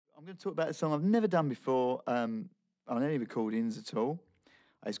I'm going to talk about a song I've never done before on any recordings at all.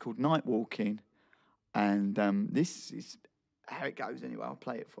 It's called Night Walking, and this is how it goes anyway. I'll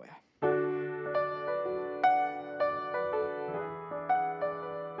play it for you.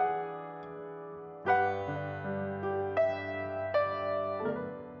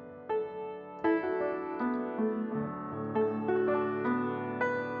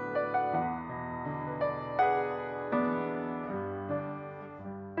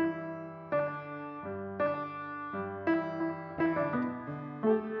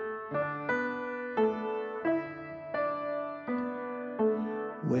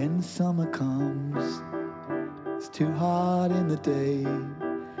 When summer comes, it's too hot in the day.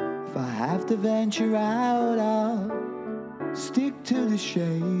 If I have to venture out, I'll stick to the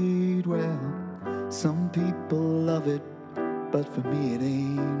shade. Well, some people love it, but for me it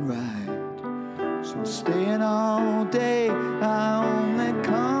ain't right. So staying all day, I only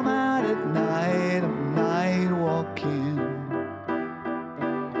come out at night. I'm night walking,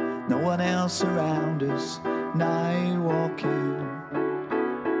 no one else around us, night walking.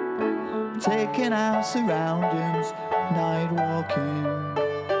 Taking our surroundings, night walking.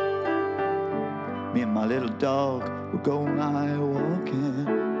 Me and my little dog will go night walking.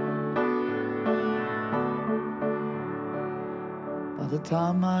 By the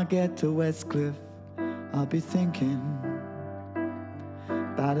time I get to Westcliff, I'll be thinking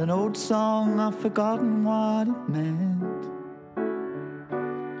about an old song I've forgotten what it meant.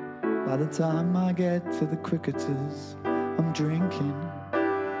 By the time I get to the Cricketers, I'm drinking.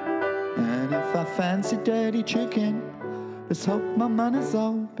 And if I fancy dirty chicken, let's hope my money's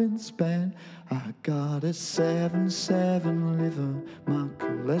all been spent. I got a 7-7 liver, my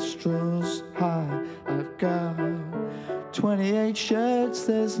cholesterol's high. I've got 28 shirts,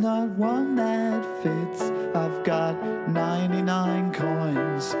 there's not one that fits. I've got 99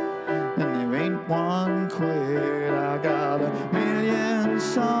 coins, and there ain't one quid. I got 1,000,000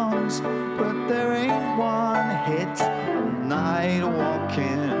 songs, but there ain't one hit. I'm night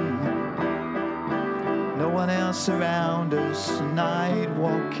walking, no one else around us, night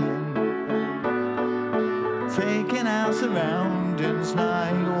walking. Taking our surroundings,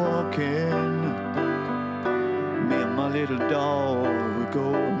 night walking. Me and my little dog, we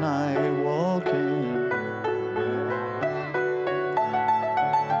go night walking.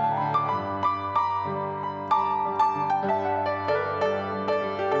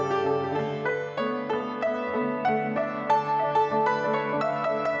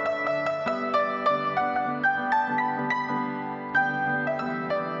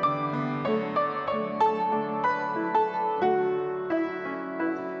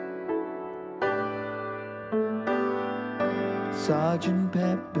 Sergeant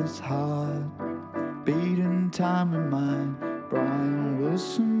Pepper's heart beating time in mine. Brian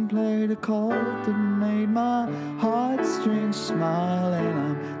Wilson played a chord that made my heartstrings smile. And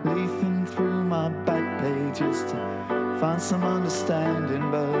I'm leafing through my back pages to find some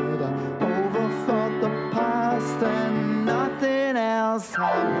understanding, but I overthought the past and nothing else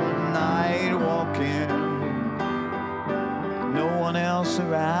happened. Night walking, no one else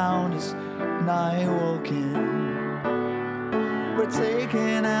around us, night walking. We're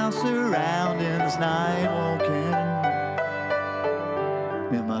taking our surroundings, night walking.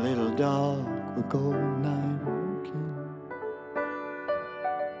 Me and my little dog will go night walking.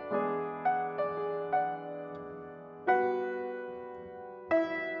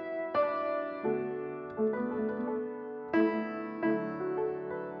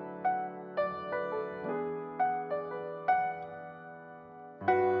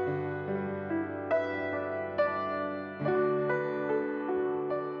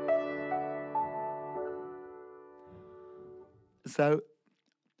 So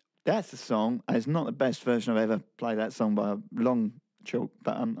that's the song. It's not the best version I've ever played that song by a long chalk,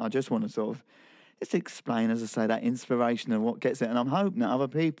 but I just want to sort of just explain, as I say, that inspiration and what gets it. And I'm hoping that other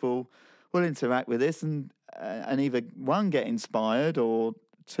people will interact with this and either, one, get inspired, or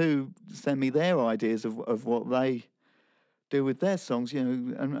two, send me their ideas of what they do with their songs, you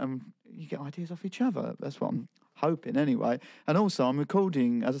know, and you get ideas off each other. That's what I'm hoping anyway. And also I'm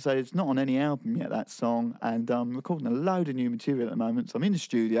recording, as I say, it's not on any album yet, that song, and I'm recording a load of new material at the moment. So I'm in the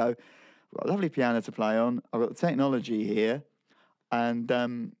studio, I've got a lovely piano to play on, I've got the technology here, and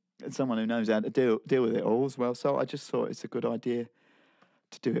someone who knows how to deal with it all as well. So I just thought it's a good idea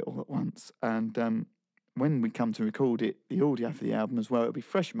to do it all at once. And when we come to record it, the audio for the album as well, it'll be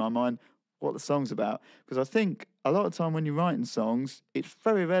fresh in my mind what the song's about. Because I think a lot of time when you're writing songs, it's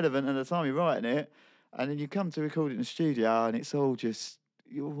very relevant at the time you're writing it, and then you come to record it in the studio and it's all just,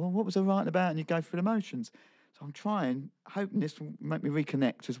 well, what was I writing about? And you go through the motions. So I'm trying, hoping this will make me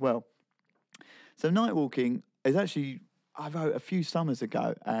reconnect as well. So night walking is actually, I wrote a few summers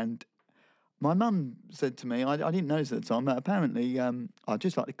ago, and my mum said to me, I didn't notice at the time, but apparently, I'd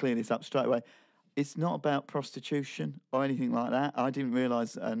just like to clear this up straight away. It's not about prostitution or anything like that. I didn't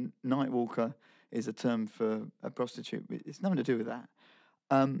realise a night walker is a term for a prostitute. It's nothing to do with that.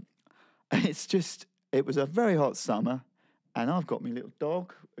 It's just, it was a very hot summer, and I've got my little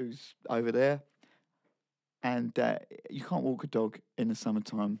dog who's over there, and you can't walk a dog in the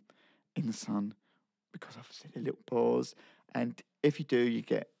summertime in the sun because obviously they're little paws, and if you do, you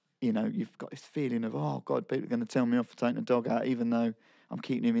get, you've got this feeling of, oh God, people are going to tell me off for taking the dog out, even though I'm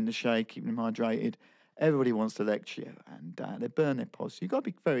keeping him in the shade, keeping him hydrated. Everybody wants to lecture you, and they burn their paws. So you've got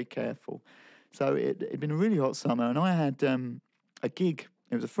to be very careful. So it'd been a really hot summer, and I had a gig.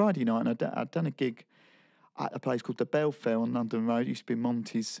 It was a Friday night, and I'd done a gig at a place called the Belfair on London Road. It used to be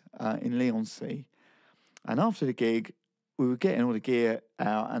Monty's in Leigh-on-Sea. And after the gig, we were getting all the gear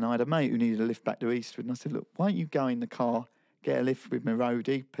out, and I had a mate who needed a lift back to Eastwood, and I said, look, why don't you go in the car, get a lift with my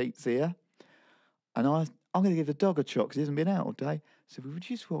roadie, Pete's here, and I'm going to give the dog a shot because he hasn't been out all day. So we were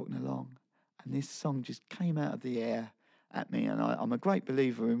just walking along, and this song just came out of the air at me, and I'm a great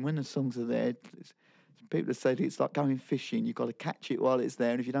believer in when the songs are there. People have said it's like going fishing. You've got to catch it while it's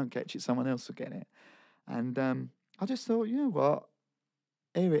there, and if you don't catch it, someone else will get it. And I just thought, you know what?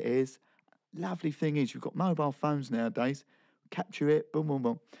 Here it is. Lovely thing is, you've got mobile phones nowadays. Capture it, boom, boom,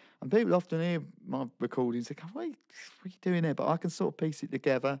 boom. And people often hear my recordings, they go, what are you doing there? But I can sort of piece it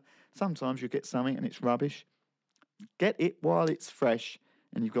together. Sometimes you get something and it's rubbish. Get it while it's fresh,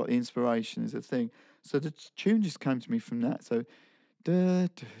 and you've got the inspiration as a thing. So the tune just came to me from that. So, da,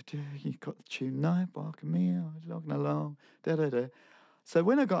 da, da, you got the tune, night walking me, I was logging along, da, da, da. So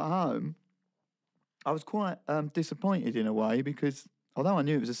when I got home, I was quite disappointed in a way, because although I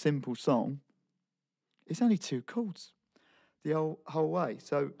knew it was a simple song, it's only 2 chords the whole way.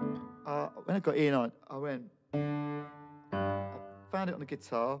 So when I got in, I went, I found it on the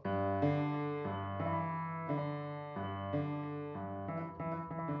guitar. I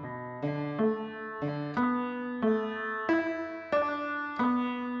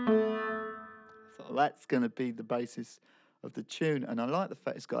thought, well, that's going to be the basis of the tune. And I like the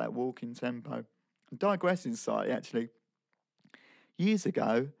fact it's got that walking tempo. I'm digressing slightly, actually. Years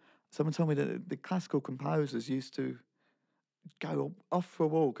ago, someone told me that the classical composers used to go off for a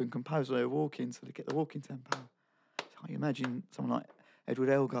walk and compose while they were walking, so they get the walking tempo. So you imagine someone like Edward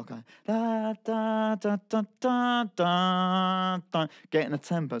Elgar going, da, da, da, da, da, da, da, getting a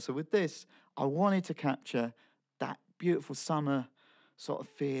tempo. So with this, I wanted to capture that beautiful summer sort of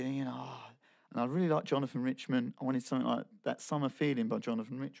feeling, and I really like Jonathan Richman. I wanted something like that summer feeling by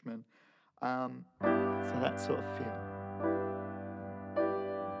Jonathan Richman. So that sort of feel.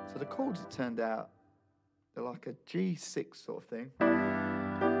 So the chords, it turned out, they're like a G6 sort of thing,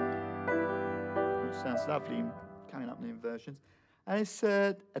 which sounds lovely coming up in the inversions. And it's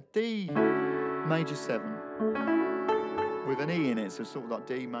a D major 7 with an E in it, so sort of like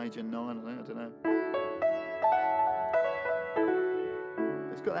D major 9, I don't know.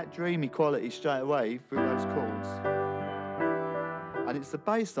 It's got that dreamy quality straight away through those chords. And it's the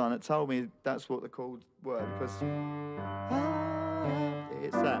bass line that told me that's what the chords were, because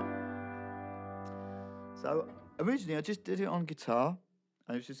it's that. So originally I just did it on guitar,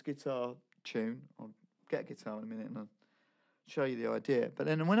 and it was just a guitar tune. I'll get a guitar in a minute and I'll show you the idea. But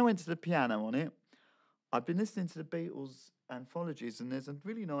then when I went to the piano on it, I'd been listening to the Beatles anthologies, and there's a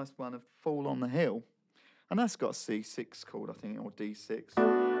really nice one of Fall on the Hill, and that's got a C6 chord, I think, or D6.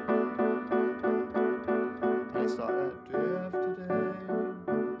 And it's like that.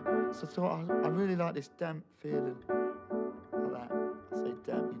 So I thought, I really like this damp feeling like that. I say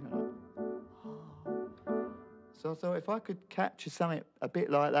damp, you know, like, so I thought if I could capture something a bit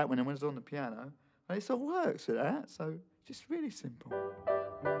like that when I was on the piano, and it sort of works with that, so just really simple.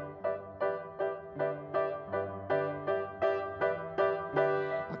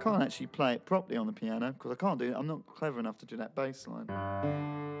 I can't actually play it properly on the piano, because I can't do it, I'm not clever enough to do that bass line.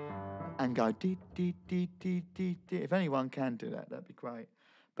 And go dee dee dee dee dee dee. If anyone can do that, that'd be great.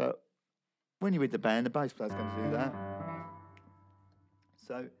 But when you're with the band, the bass player's going to do that.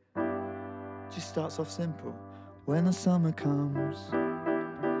 So it just starts off simple. When the summer comes,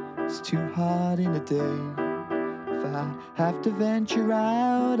 it's too hot in the day. If I have to venture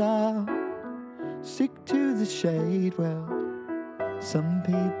out, I'll stick to the shade. Well, some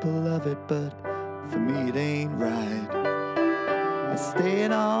people love it, but for me it ain't right. I stay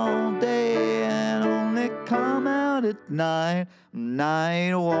in all day and only come out at night.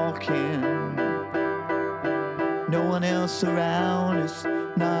 Night walking, no one else around us.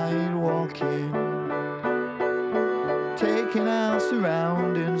 Night walking. making our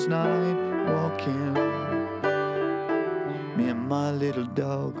surroundings night walking. Me and my little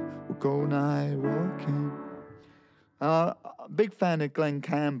dog will go night walking. Big fan of Glenn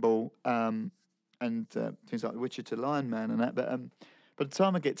Campbell and things like Wichita Lineman and that. But by the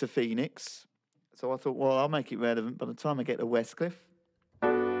time I get to Phoenix, so I thought, well, I'll make it relevant. By the time I get to Westcliff,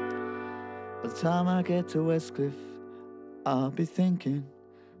 I'll be thinking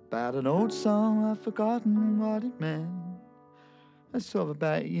about an old song I've forgotten what it meant. That's sort of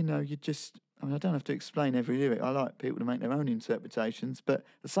about, you know, you just, I mean, I don't have to explain every lyric. I like people to make their own interpretations, but at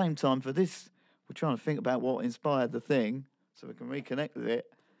the same time, for this, we're trying to think about what inspired the thing so we can reconnect with it.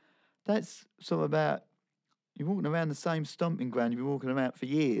 That's sort of about, you're walking around the same stomping ground you've been walking around for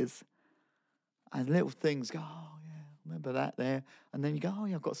years, and little things go, oh, yeah, remember that there? And then you go, oh,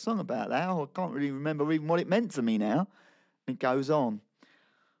 yeah, I've got a song about that. Oh, I can't really remember even what it meant to me now. And it goes on.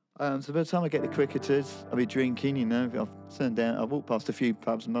 So by the time I get the Cricketers, I'll be drinking, you know. I've walked past a few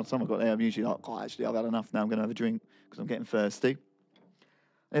pubs, and by the time I got there, I'm usually like, oh, actually, I've had enough now. I'm going to have a drink because I'm getting thirsty.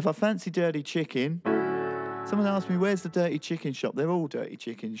 If I fancy dirty chicken, someone asked me, where's the dirty chicken shop? They're all dirty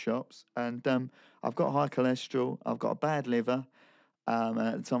chicken shops. And I've got high cholesterol. I've got a bad liver. And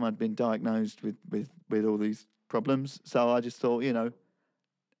at the time, I'd been diagnosed with all these problems. So I just thought, you know,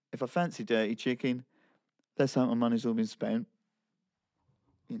 if I fancy dirty chicken, let's hope my money's all been spent.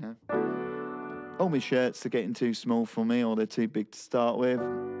 You know, all my shirts are getting too small for me, or they're too big to start with.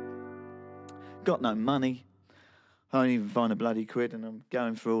 Got no money. I don't even find a bloody quid, and I'm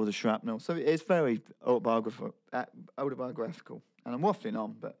going through all the shrapnel. So it's very autobiographical, and I'm waffling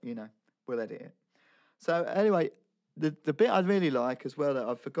on, but you know, we'll edit it. So anyway, the bit I really like as well that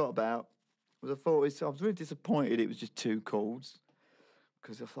I forgot about was I was really disappointed it was just 2 chords,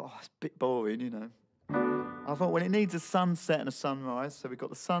 because I thought, oh, it's a bit boring, you know. I thought, well, it needs a sunset and a sunrise, so we've got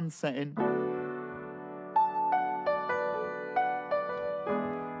the sun setting,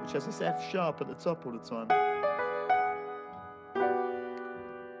 which has this F sharp at the top all the time.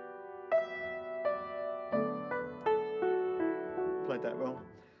 Played that wrong.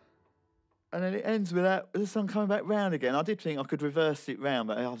 And then it ends with the sun coming back round again. I did think I could reverse it round,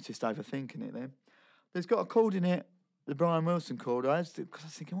 but I was just overthinking it then. There's got a chord in it, the Brian Wilson chord. Because I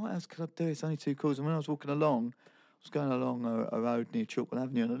was thinking, what else could I do? It's only 2 chords. And when I was walking along, I was going along a road near Chalkwell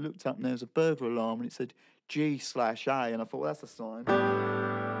Avenue, and I looked up and there was a burglar alarm, and it said G/A, and I thought, well, that's a sign.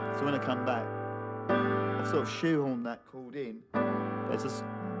 So when I come back, I've sort of shoehorned that chord in. But it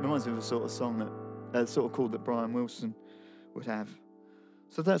reminds me of a sort of song that sort of chord that Brian Wilson would have.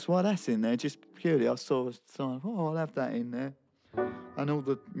 So that's why that's in there, just purely. I saw a sign, oh, I'll have that in there. And all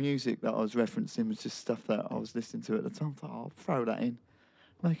the music that I was referencing was just stuff that I was listening to at the time. I thought, I'll throw that in,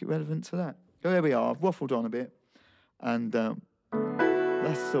 make it relevant to that. So there we are, I've waffled on a bit. And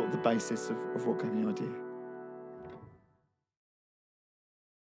that's sort of the basis of what gave me the idea.